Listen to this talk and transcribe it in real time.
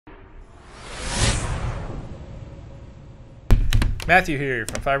Matthew here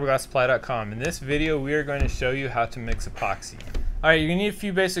from fiberglasssupply.com. In this video we are going to show you how to mix epoxy. Alright, you're going to need a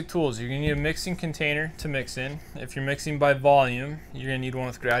few basic tools. You're going to need a mixing container to mix in. If you're mixing by volume, you're going to need one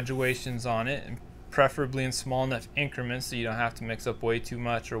with graduations on it, and preferably in small enough increments so you don't have to mix up way too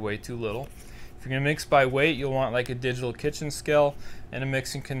much or way too little. If you're going to mix by weight, you'll want like a digital kitchen scale and a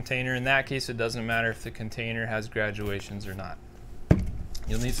mixing container. In that case, it doesn't matter if the container has graduations or not.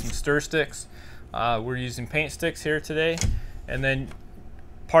 You'll need some stir sticks. We're using paint sticks here today. And then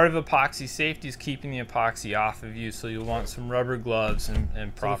part of epoxy safety is keeping the epoxy off of you, so you'll want some rubber gloves and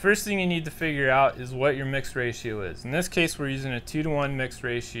proper. So the first thing you need to figure out is what your mix ratio is. In this case, we're using a 2-to-1 mix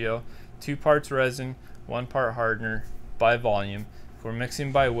ratio, 2 parts resin, 1 part hardener by volume. If we're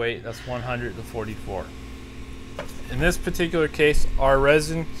mixing by weight, that's 100 to 44. In this particular case, our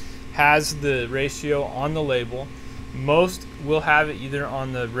resin has the ratio on the label. Most will have it either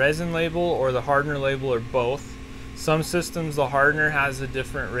on the resin label or the hardener label or both. Some systems, the hardener has a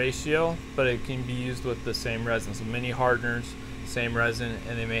different ratio, but it can be used with the same resin. So many hardeners, same resin,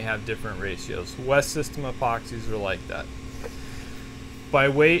 and they may have different ratios. West system epoxies are like that. By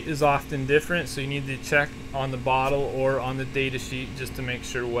weight is often different, so you need to check on the bottle or on the data sheet just to make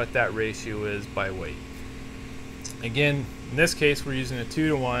sure what that ratio is by weight. Again, in this case, we're using a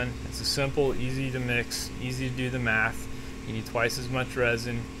 2-to-1. It's a simple, easy to mix, easy to do the math. You need twice as much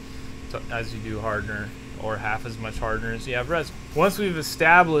resin as you do hardener, or half as much hardener as you have resin. Once we've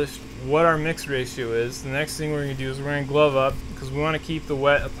established what our mix ratio is, the next thing we're going to do is we're going to glove up because we want to keep the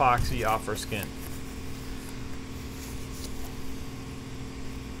wet epoxy off our skin.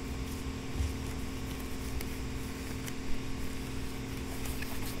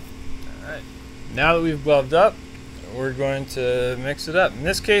 Alright, now that we've gloved up, we're going to mix it up. In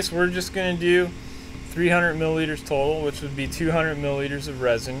this case, we're just going to do 300 milliliters total, which would be 200 milliliters of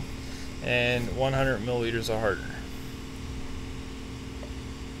resin and 100 milliliters of hardener.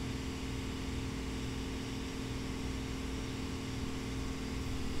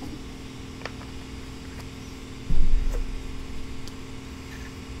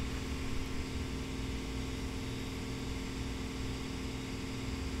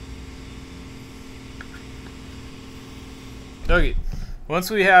 Okay, once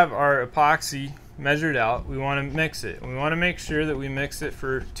we have our epoxy measured out, we want to mix it. We want to make sure that we mix it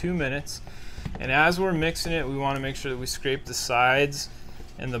for 2 minutes, and as we're mixing it, we want to make sure that we scrape the sides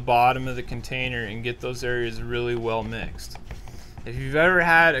and the bottom of the container and get those areas really well mixed. If you've ever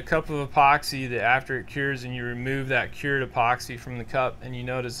had a cup of epoxy that after it cures and you remove that cured epoxy from the cup and you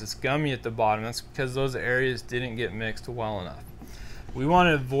notice it's gummy at the bottom, that's because those areas didn't get mixed well enough. We want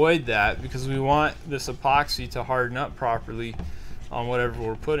to avoid that because we want this epoxy to harden up properly on whatever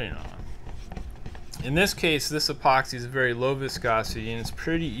we're putting on. In this case, this epoxy is very low viscosity and it's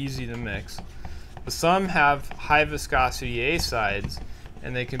pretty easy to mix. But some have high viscosity A sides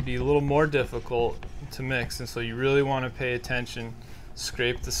and they can be a little more difficult to mix, and so you really want to pay attention.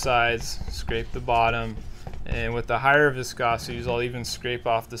 Scrape the sides, scrape the bottom, and with the higher viscosities, I'll even scrape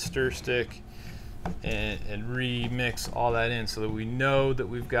off the stir stick and remix all that in so that we know that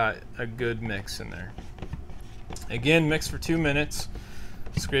we've got a good mix in there. Again, mix for 2 minutes,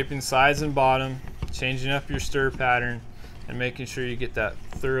 scraping sides and bottom, changing up your stir pattern, and making sure you get that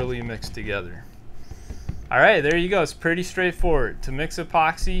thoroughly mixed together. Alright, there you go. It's pretty straightforward. To mix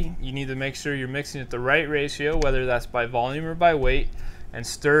epoxy, you need to make sure you're mixing at the right ratio, whether that's by volume or by weight, and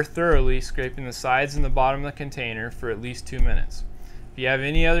stir thoroughly, scraping the sides and the bottom of the container for at least 2 minutes. If you have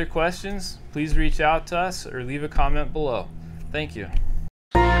any other questions, please reach out to us or leave a comment below. Thank you.